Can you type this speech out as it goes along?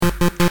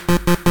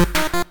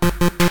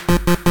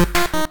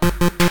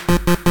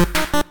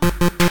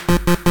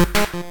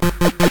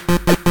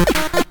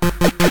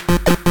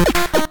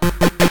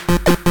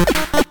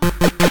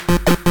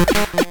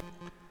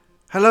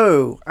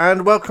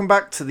welcome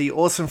back to the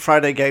Awesome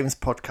Friday Games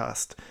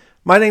podcast.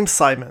 My name's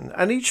Simon,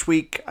 and each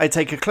week I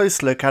take a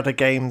close look at a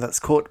game that's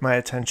caught my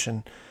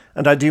attention,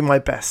 and I do my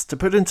best to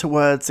put into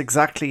words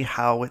exactly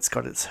how it's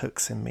got its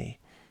hooks in me.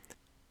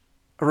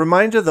 A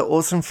reminder that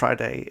Awesome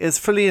Friday is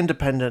fully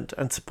independent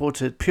and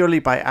supported purely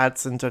by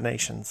ads and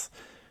donations.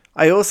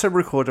 I also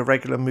record a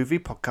regular movie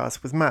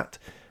podcast with Matt,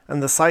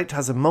 and the site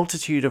has a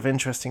multitude of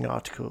interesting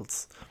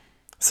articles.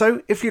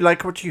 So, if you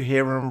like what you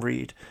hear and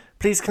read,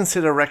 please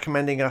consider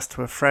recommending us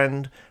to a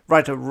friend,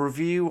 write a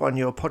review on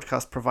your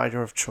podcast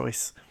provider of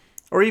choice,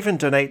 or even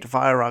donate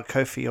via our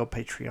Ko-fi or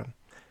Patreon.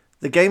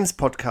 The Games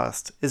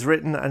Podcast is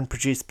written and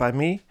produced by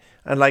me,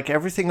 and like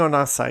everything on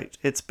our site,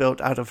 it's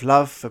built out of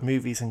love for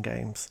movies and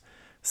games.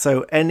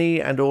 So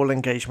any and all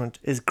engagement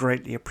is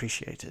greatly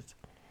appreciated.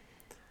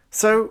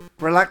 So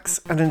relax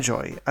and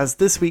enjoy, as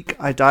this week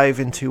I dive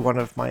into one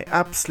of my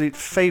absolute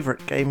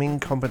favourite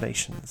gaming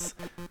combinations,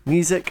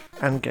 music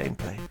and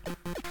gameplay.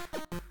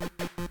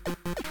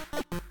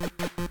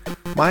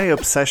 My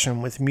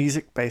obsession with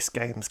music-based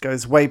games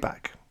goes way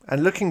back,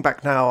 and looking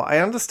back now, I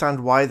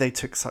understand why they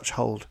took such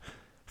hold.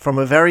 From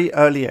a very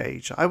early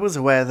age, I was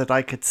aware that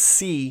I could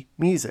see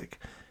music.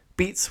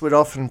 Beats would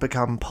often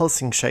become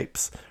pulsing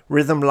shapes,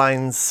 rhythm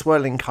lines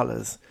swirling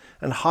colours,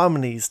 and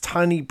harmonies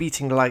tiny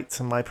beating lights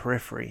in my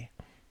periphery.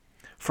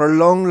 For a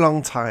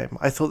long time,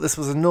 I thought this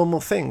was a normal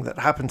thing that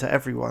happened to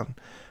everyone,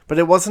 but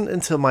it wasn't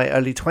until my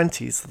early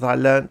 20s that I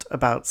learnt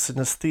about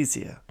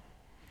synesthesia.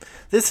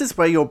 This is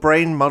where your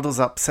brain muddles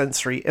up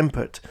sensory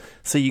input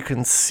so you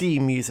can see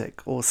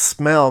music or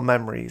smell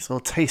memories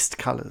or taste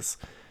colours.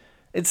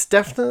 It's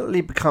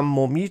definitely become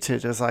more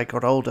muted as I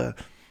got older,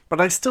 but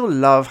I still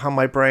love how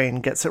my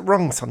brain gets it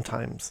wrong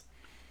sometimes.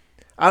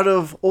 Out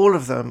of all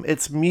of them,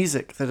 it's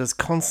music that has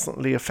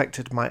constantly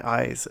affected my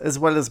eyes as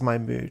well as my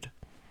mood.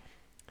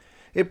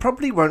 It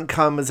probably won't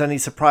come as any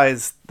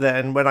surprise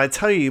then when I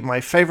tell you my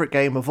favourite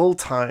game of all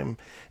time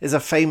is a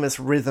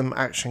famous rhythm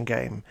action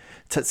game,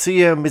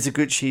 Tetsuya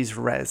Mizuguchi's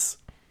Rez.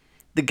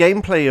 The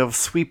gameplay of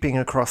sweeping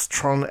across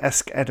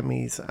Tron-esque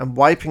enemies and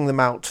wiping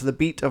them out to the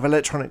beat of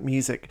electronic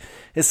music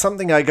is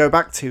something I go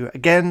back to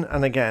again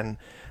and again,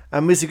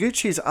 and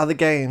Mizuguchi's other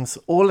games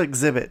all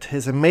exhibit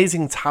his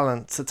amazing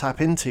talent to tap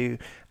into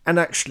and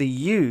actually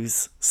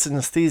use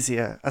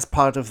synesthesia as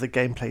part of the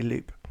gameplay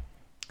loop.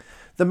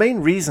 The main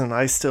reason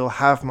I still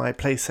have my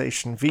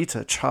PlayStation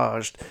Vita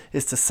charged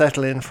is to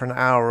settle in for an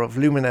hour of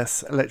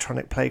Lumines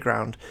Electronic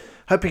Playground,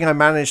 hoping I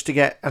manage to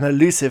get an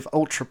elusive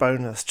ultra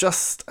bonus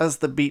just as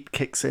the beat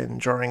kicks in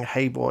during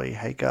Hey Boy,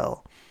 Hey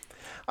Girl.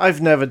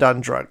 I've never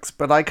done drugs,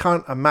 but I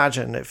can't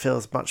imagine it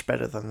feels much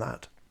better than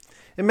that.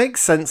 It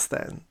makes sense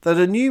then that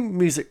a new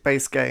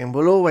music-based game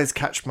will always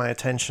catch my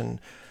attention,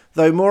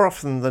 though more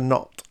often than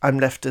not I'm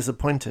left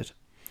disappointed.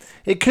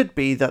 It could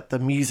be that the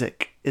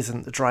music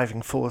isn't the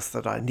driving force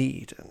that I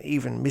need, and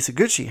even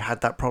Mizuguchi had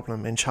that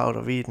problem in Child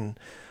of Eden.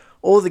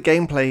 Or the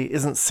gameplay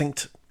isn't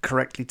synced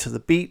correctly to the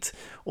beat,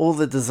 or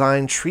the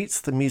design treats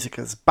the music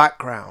as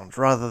background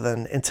rather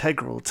than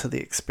integral to the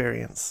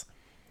experience.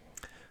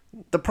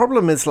 The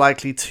problem is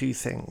likely two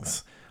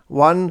things.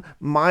 One,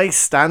 my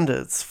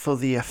standards for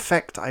the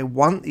effect I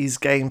want these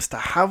games to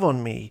have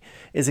on me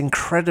is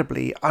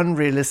incredibly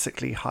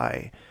unrealistically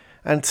high.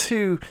 And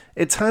two,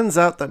 it turns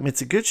out that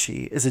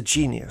Mizuguchi is a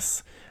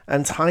genius,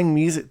 and tying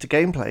music to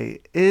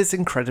gameplay is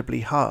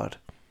incredibly hard.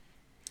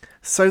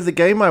 So the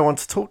game I want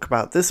to talk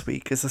about this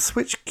week is a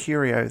Switch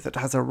curio that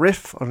has a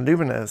riff on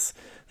Lumines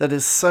that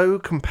is so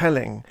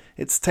compelling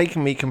it's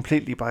taken me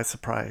completely by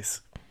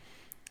surprise.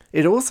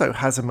 It also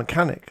has a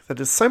mechanic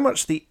that is so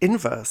much the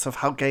inverse of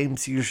how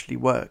games usually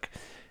work.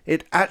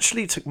 It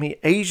actually took me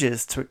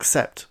ages to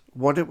accept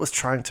what it was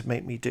trying to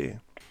make me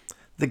do.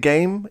 The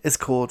game is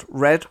called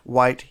Red,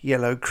 White,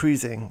 Yellow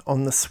Cruising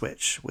on the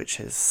Switch,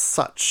 which is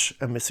such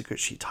a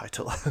Mizuguchi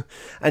title,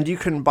 and you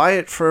can buy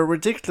it for a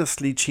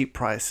ridiculously cheap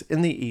price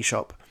in the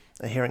eShop.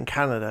 Here in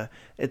Canada,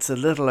 it's a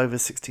little over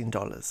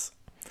 $16.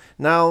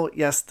 Now,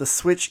 yes, the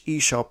Switch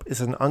eShop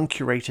is an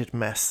uncurated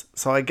mess,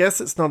 so I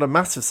guess it's not a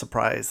massive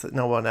surprise that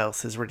no one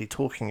else is really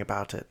talking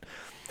about it,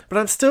 but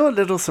I'm still a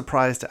little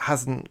surprised it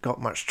hasn't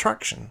got much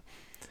traction.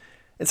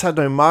 It's had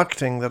no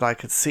marketing that I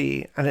could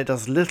see, and it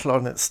does little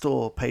on its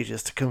store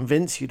pages to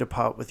convince you to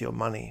part with your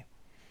money.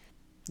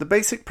 The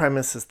basic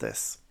premise is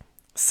this.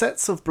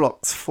 Sets of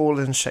blocks fall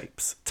in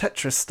shapes,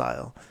 Tetris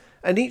style,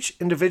 and each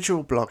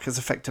individual block is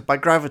affected by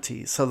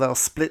gravity, so they'll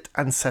split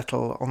and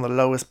settle on the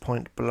lowest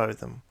point below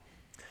them.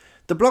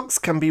 The blocks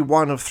can be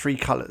one of three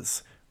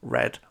colours,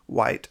 red,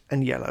 white,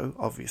 and yellow,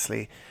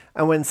 obviously,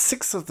 and when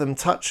 6 of them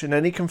touch in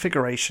any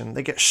configuration,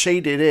 they get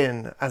shaded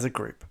in as a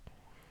group.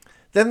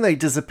 Then they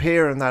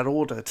disappear in that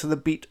order to the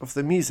beat of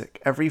the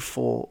music every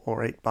 4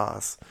 or 8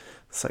 bars.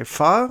 So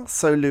far,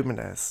 so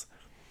Lumines.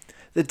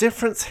 The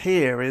difference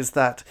here is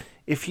that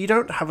if you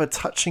don't have a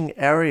touching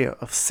area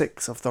of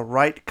 6 of the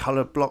right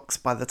coloured blocks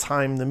by the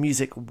time the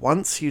music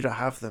wants you to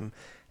have them,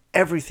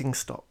 everything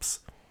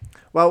stops.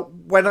 Well,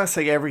 when I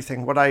say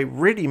everything, what I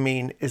really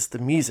mean is the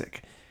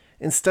music.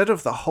 Instead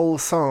of the whole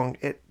song,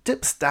 it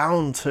dips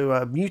down to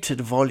a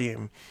muted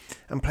volume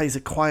and plays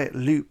a quiet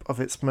loop of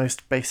its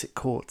most basic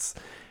chords.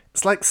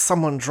 It's like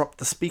someone dropped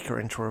the speaker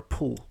into a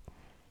pool.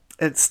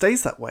 It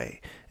stays that way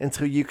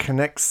until you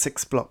connect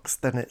 6 blocks,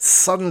 then it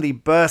suddenly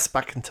bursts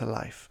back into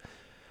life.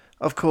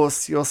 Of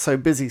course, you're so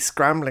busy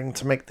scrambling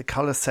to make the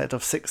color set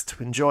of 6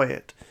 to enjoy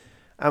it.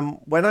 And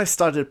when I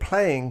started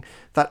playing,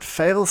 that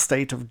fail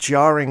state of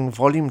jarring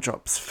volume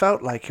drops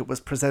felt like it was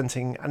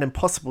presenting an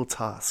impossible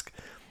task,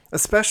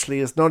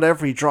 especially as not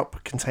every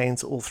drop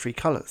contains all 3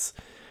 colors.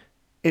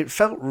 It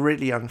felt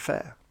really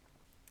unfair.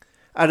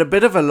 At a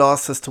bit of a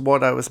loss as to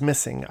what I was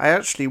missing, I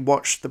actually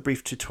watched the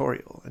brief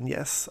tutorial, and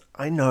yes,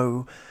 I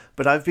know,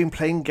 but I've been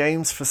playing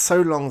games for so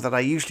long that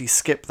I usually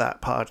skip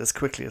that part as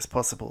quickly as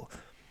possible.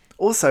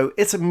 Also,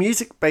 it's a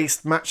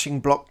music-based matching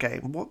block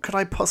game. What could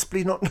I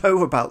possibly not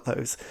know about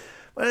those?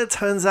 Well, it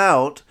turns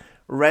out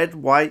red,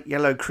 white,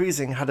 yellow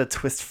cruising had a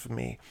twist for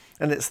me,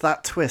 and it's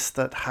that twist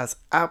that has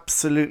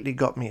absolutely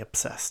got me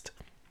obsessed.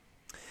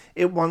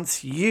 It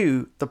wants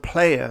you, the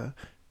player,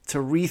 to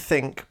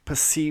rethink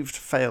perceived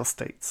fail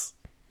states.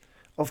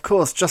 Of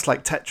course, just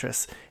like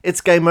Tetris,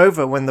 it's game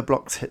over when the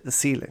blocks hit the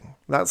ceiling.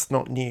 That's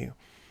not new.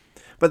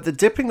 But the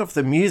dipping of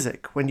the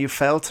music when you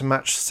fail to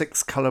match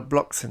 6 color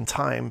blocks in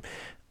time,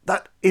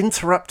 that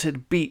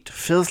interrupted beat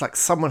feels like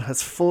someone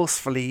has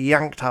forcefully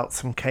yanked out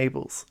some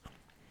cables.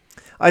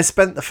 I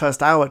spent the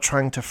first hour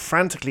trying to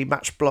frantically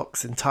match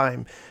blocks in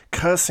time,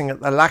 cursing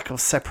at the lack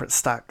of separate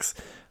stacks,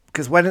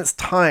 because when it's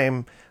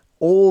time,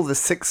 all the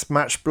 6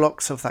 matched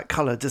blocks of that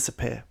color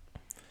disappear.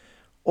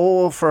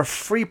 Or for a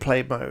free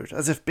play mode,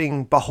 as if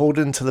being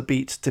beholden to the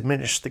beat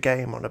diminished the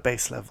game on a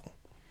base level.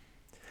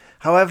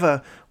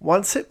 However,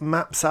 once it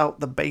maps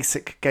out the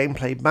basic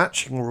gameplay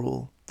matching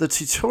rule, the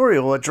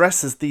tutorial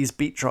addresses these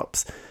beat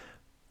drops,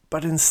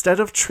 but instead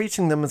of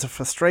treating them as a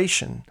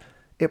frustration,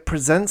 it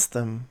presents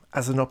them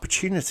as an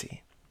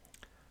opportunity.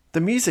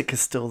 The music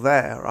is still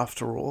there,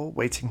 after all,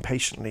 waiting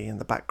patiently in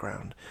the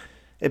background.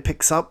 It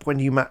picks up when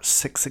you match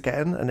 6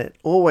 again, and it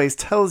always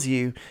tells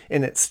you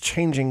in its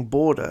changing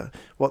border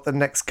what the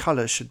next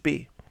color should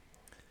be.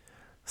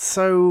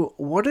 So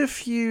what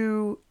if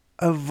you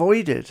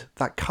avoided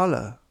that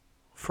color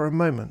for a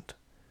moment?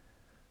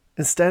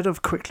 Instead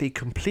of quickly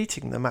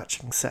completing the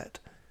matching set,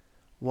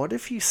 what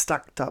if you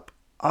stacked up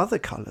other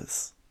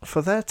colors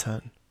for their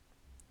turn?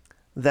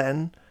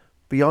 Then,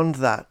 beyond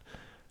that,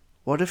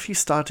 what if you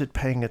started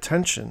paying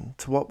attention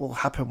to what will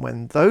happen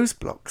when those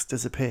blocks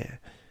disappear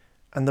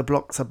and the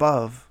blocks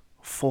above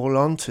fall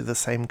onto the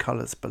same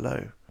colors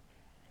below?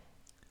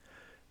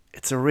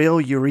 It's a real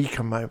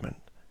eureka moment,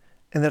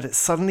 in that it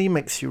suddenly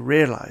makes you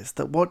realize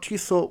that what you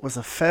thought was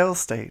a fail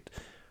state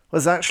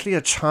was actually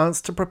a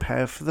chance to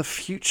prepare for the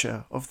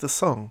future of the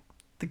song.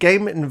 The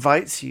game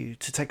invites you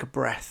to take a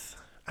breath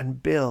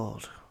and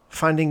build,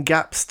 finding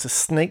gaps to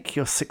snake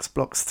your 6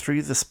 blocks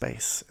through the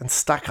space and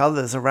stack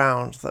others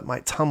around that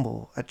might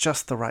tumble at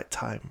just the right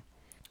time.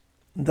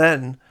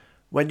 Then,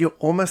 when you're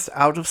almost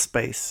out of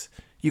space,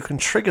 you can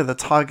trigger the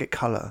target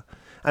color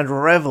and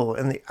revel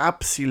in the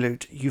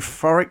absolute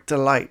euphoric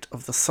delight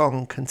of the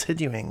song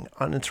continuing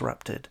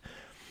uninterrupted,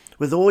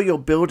 with all your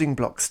building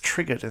blocks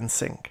triggered in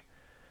sync.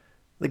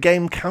 The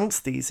game counts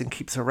these and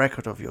keeps a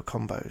record of your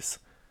combos.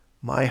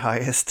 My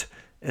highest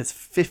is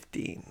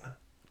 15.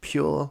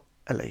 Pure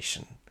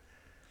elation.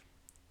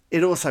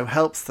 It also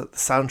helps that the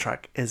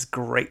soundtrack is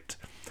great.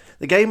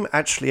 The game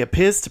actually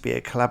appears to be a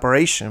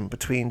collaboration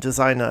between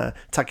designer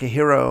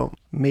Takehiro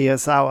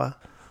Miyazawa,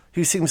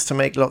 who seems to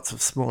make lots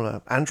of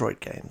smaller Android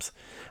games,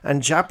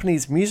 and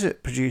Japanese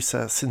music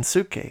producer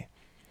Shinsuke,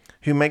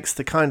 who makes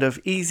the kind of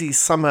easy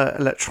summer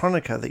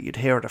electronica that you'd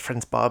hear at a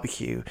friend's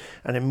barbecue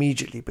and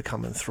immediately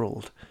become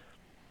enthralled.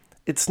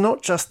 It's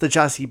not just the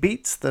jazzy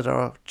beats that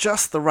are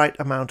just the right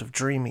amount of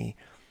dreamy.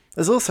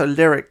 There's also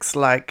lyrics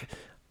like,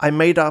 "I'm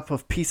made up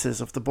of pieces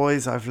of the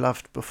boys I've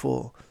loved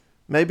before.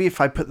 Maybe if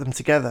I put them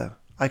together,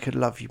 I could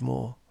love you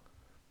more,"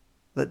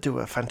 that do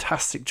a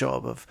fantastic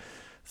job of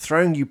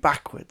throwing you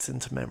backwards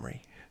into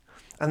memory.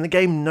 And the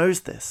game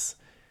knows this.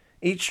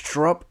 Each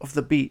drop of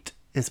the beat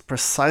is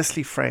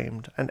precisely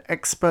framed and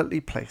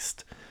expertly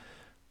placed,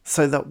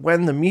 so that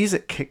when the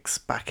music kicks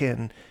back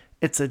in,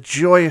 it's a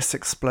joyous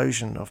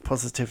explosion of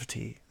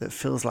positivity that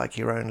feels like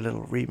your own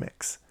little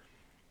remix.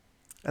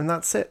 And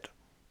that's it.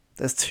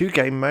 There's 2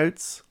 game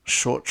modes,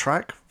 short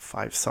track,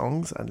 5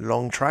 songs, and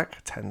long track,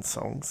 10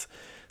 songs,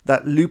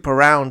 that loop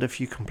around if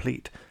you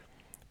complete,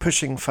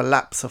 pushing for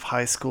laps of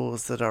high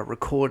scores that are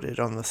recorded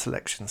on the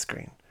selection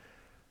screen.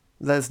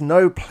 There's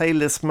no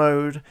playlist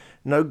mode,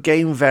 no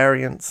game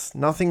variants,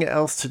 nothing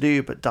else to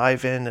do but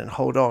dive in and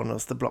hold on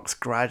as the blocks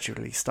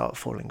gradually start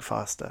falling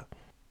faster.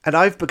 And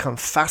I've become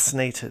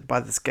fascinated by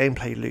this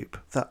gameplay loop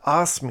that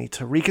asks me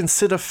to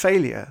reconsider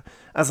failure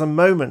as a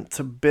moment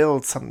to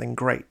build something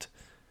great.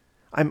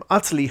 I'm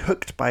utterly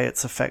hooked by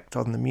its effect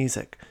on the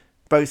music,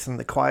 both in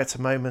the quieter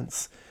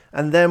moments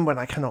and then when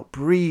I cannot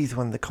breathe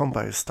when the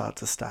combos start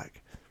to stack.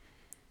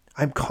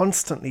 I'm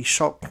constantly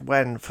shocked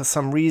when, for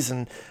some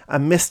reason, a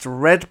missed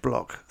red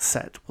block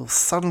set will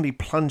suddenly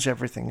plunge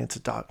everything into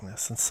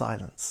darkness and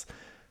silence,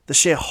 The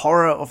sheer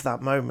horror of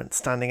that moment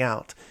standing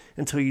out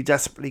until you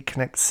desperately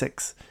connect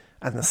 6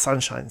 and the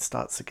sunshine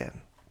starts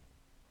again.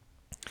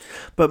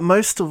 But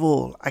most of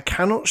all, I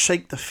cannot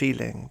shake the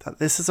feeling that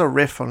this is a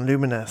riff on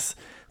Lumines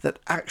that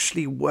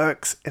actually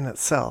works in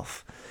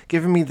itself,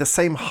 giving me the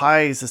same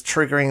highs as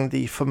triggering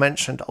the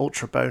aforementioned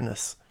Ultra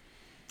bonus.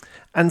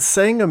 And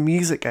saying a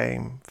music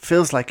game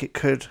feels like it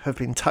could have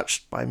been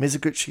touched by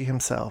Mizuguchi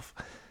himself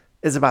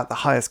is about the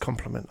highest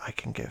compliment I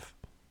can give.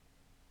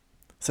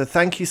 So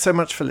thank you so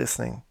much for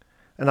listening,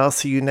 and I'll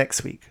see you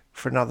next week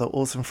for another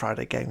Awesome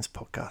Friday Games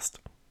podcast.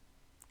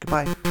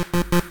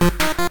 Goodbye.